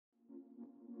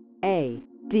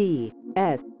ADSR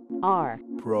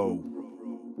Pro.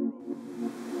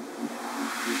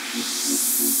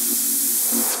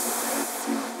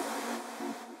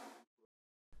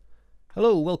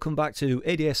 Hello, welcome back to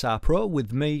ADSR Pro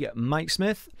with me, Mike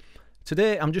Smith.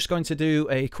 Today I'm just going to do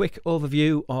a quick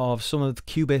overview of some of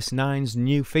Cubase 9's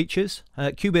new features.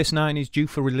 Cubase 9 is due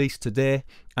for release today,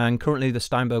 and currently the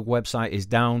Steinberg website is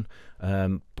down.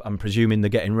 I'm presuming they're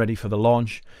getting ready for the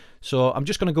launch. So I'm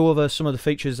just going to go over some of the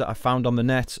features that I found on the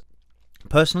net.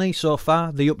 Personally, so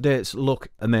far the updates look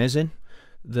amazing.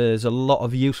 There's a lot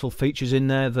of useful features in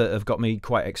there that have got me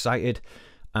quite excited,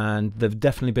 and they've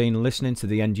definitely been listening to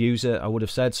the end user, I would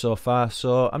have said, so far.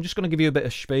 So I'm just going to give you a bit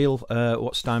of spiel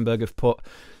what Steinberg have put.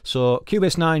 So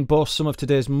Cubase 9 boasts some of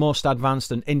today's most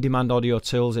advanced and in-demand audio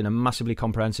tools in a massively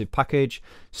comprehensive package.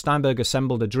 Steinberg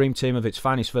assembled a dream team of its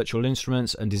finest virtual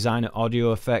instruments and designer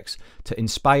audio effects to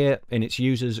inspire in its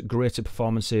users greater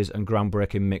performances and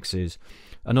groundbreaking mixes.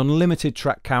 An unlimited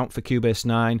track count for Cubase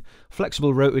 9,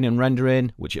 flexible routing and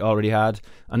rendering, which it already had,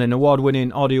 and an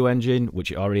award-winning audio engine,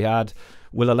 which it already had,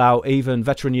 will allow even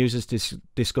veteran users to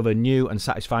discover new and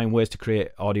satisfying ways to create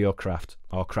craft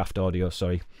audio.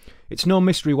 It's no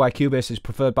mystery why Cubase is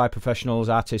preferred by professionals,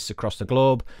 artists across the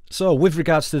globe. So with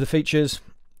regards to the features,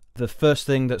 the first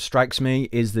thing that strikes me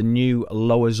is the new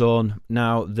lower zone.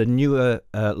 Now, the newer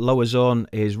lower zone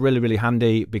is really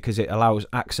handy because it allows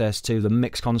access to the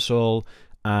mix console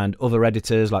and other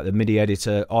editors like the MIDI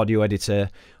editor, audio editor,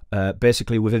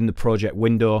 basically within the project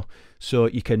window, so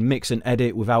you can mix and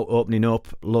edit without opening up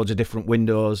loads of different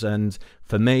windows. And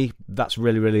for me, that's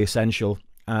really essential.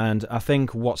 And I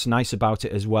think what's nice about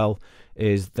it as well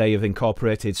is they have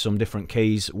incorporated some different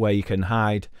keys where you can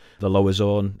hide the lower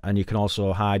zone, and you can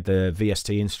also hide the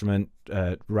VST instrument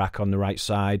rack on the right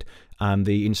side and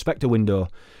the inspector window.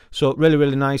 So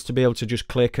really nice to be able to just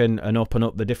click and open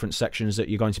up the different sections that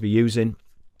you're going to be using.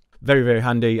 Very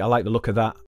handy. I like the look of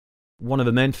that. One of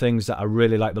the main things that I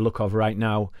really like the look of right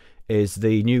now is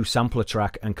the new sampler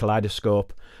track and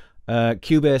kaleidoscope.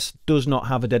 Cubase does not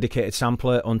have a dedicated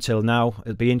sampler until now.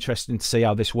 It'll be interesting to see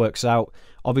how this works out.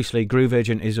 Obviously, Groove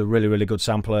Agent is a really good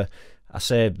sampler. I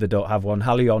say they don't have one.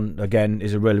 Halion, again,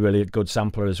 is a really good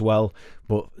sampler as well.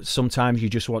 But sometimes you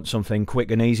just want something quick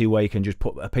and easy where you can just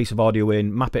put a piece of audio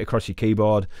in, map it across your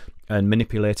keyboard, and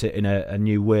manipulate it in a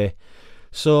new way.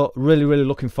 So really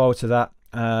looking forward to that.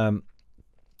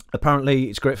 Apparently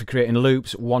it's great for creating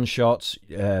loops, one-shots,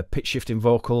 pitch shifting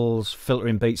vocals,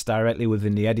 filtering beats directly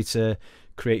within the editor,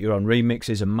 create your own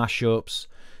remixes and mashups.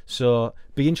 So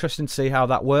be interesting to see how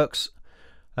that works.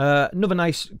 Another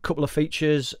nice couple of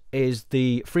features is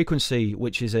the frequency,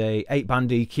 which is a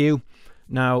 8-band EQ.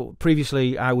 Now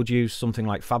previously I would use something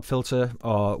like FabFilter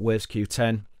or Waves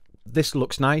Q10. This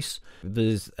looks nice.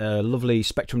 There's a lovely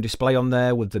spectrum display on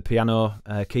there with the piano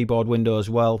keyboard window as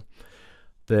well.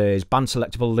 There's band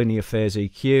selectable linear phase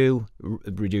EQ,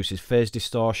 reduces phase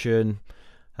distortion,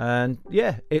 and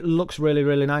yeah, it looks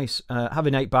really nice.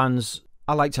 Having 8 bands,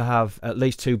 I like to have at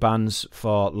least 2 bands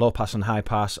for low pass and high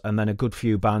pass, and then a good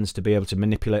few bands to be able to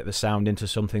manipulate the sound into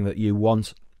something that you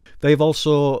want. They've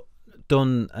also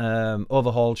done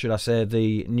overhauled, should I say,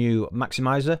 the new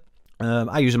maximizer.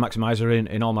 I use a maximizer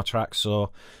in all my tracks,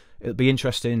 so it'll be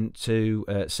interesting to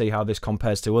see how this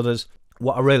compares to others.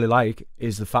 What I really like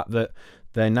is the fact that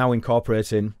they're now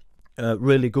incorporating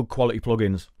really good quality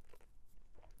plugins.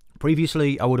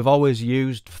 Previously, I would have always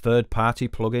used third-party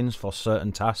plugins for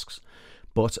certain tasks,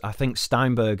 but I think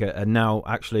Steinberg are now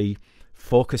actually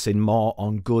focusing more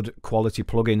on good quality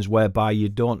plugins whereby you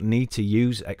don't need to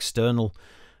use external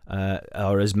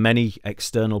or as many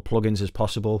external plugins as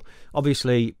possible.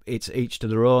 Obviously, it's each to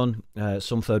their own.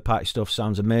 Some third-party stuff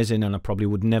sounds amazing, and I probably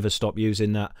would never stop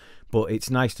using that. But it's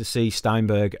nice to see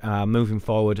Steinberg moving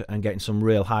forward and getting some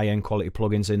real high-end quality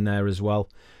plugins in there as well.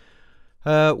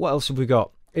 What else have we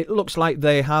got? It looks like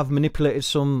they have manipulated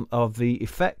some of the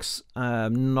effects,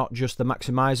 not just the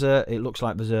maximizer. It looks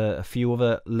like there's a few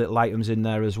other little items in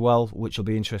there as well, which will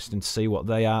be interesting to see what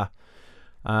they are.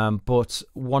 But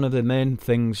one of the main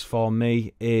things for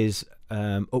me is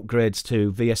upgrades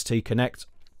to VST Connect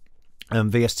and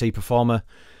VST Performer.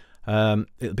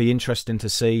 It'll be interesting to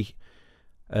see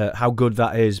how good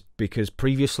that is, because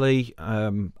previously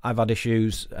I've had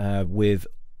issues with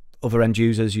other end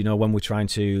users, you know, when we're trying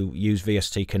to use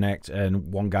VST Connect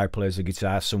and one guy plays a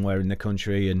guitar somewhere in the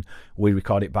country and we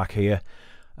record it back here.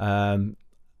 And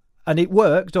it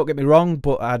worked, don't get me wrong,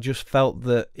 but I just felt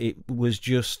that it was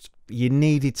just, you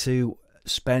needed to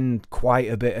spend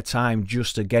quite a bit of time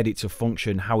just to get it to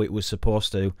function how it was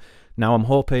supposed to. Now I'm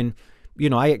hoping, you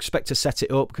know, I expect to set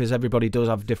it up because everybody does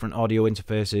have different audio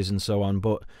interfaces and so on,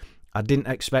 but I didn't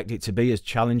expect it to be as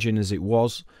challenging as it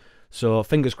was. So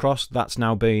fingers crossed that's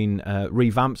now been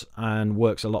revamped and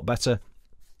works a lot better.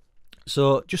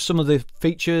 So just some of the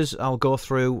features I'll go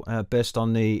through based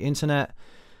on the internet.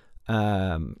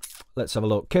 Let's have a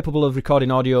look. Capable of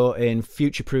recording audio in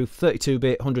future-proof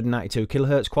 32-bit 192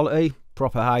 kHz quality.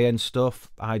 Proper high-end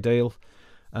stuff, ideal.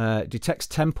 Detects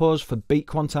tempos for beat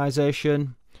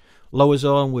quantization. Lower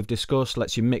zone, we've discussed,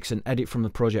 lets you mix and edit from the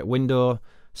project window.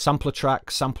 Sampler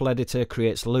track, sample editor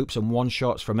creates loops and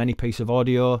one-shots from any piece of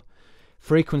audio.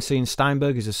 Frequency in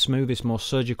Steinberg is the smoothest, most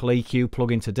surgical EQ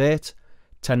plugin to date.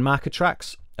 10 marker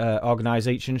tracks, organise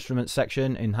each instrument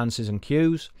section, enhances and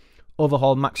cues.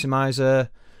 Overhaul maximizer.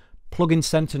 Plugin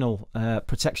Sentinel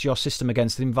protects your system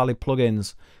against invalid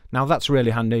plugins. Now that's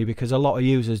really handy because a lot of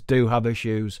users do have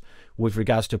issues with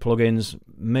regards to plugins.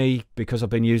 Me, because I've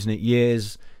been using it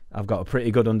years, I've got a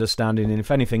pretty good understanding, and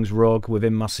if anything's rogue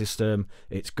within my system,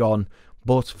 it's gone.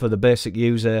 But for the basic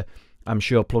user, I'm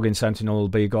sure Plugin Sentinel will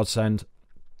be a godsend.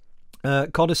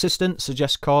 Chord Assistant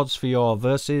suggests chords for your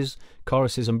verses,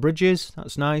 choruses and bridges.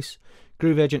 That's nice.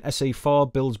 Groove Agent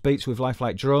SE4 builds beats with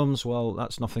lifelike drums. Well,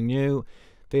 that's nothing new.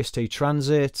 VST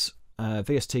Transit,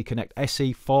 VST Connect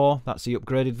SE4, that's the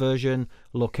upgraded version.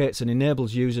 Locates and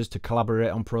enables users to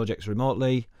collaborate on projects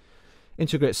remotely.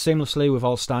 Integrates seamlessly with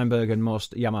all Steinberg and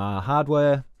most Yamaha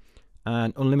hardware.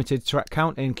 And unlimited track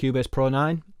count in Cubase Pro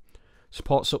 9.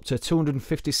 Supports up to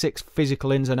 256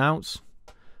 physical ins and outs.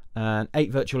 And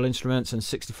 8 virtual instruments and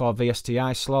 64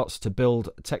 VSTI slots to build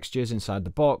textures inside the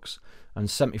box. And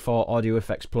 74 audio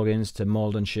effects plugins to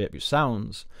mold and shape your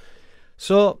sounds.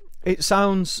 So it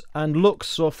sounds and looks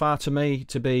so far to me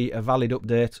to be a valid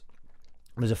update.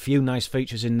 There's a few nice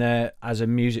features in there as a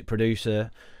music producer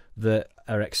that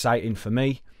are exciting for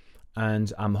me,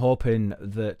 and I'm hoping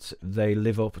that they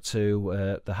live up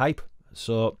to the hype.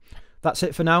 So that's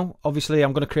it for now. Obviously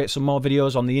I'm going to create some more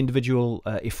videos on the individual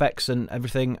effects and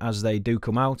everything as they do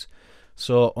come out.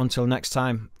 So until next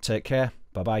time, take care.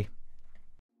 Bye bye.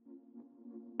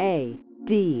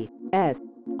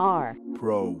 ADSR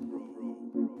Pro.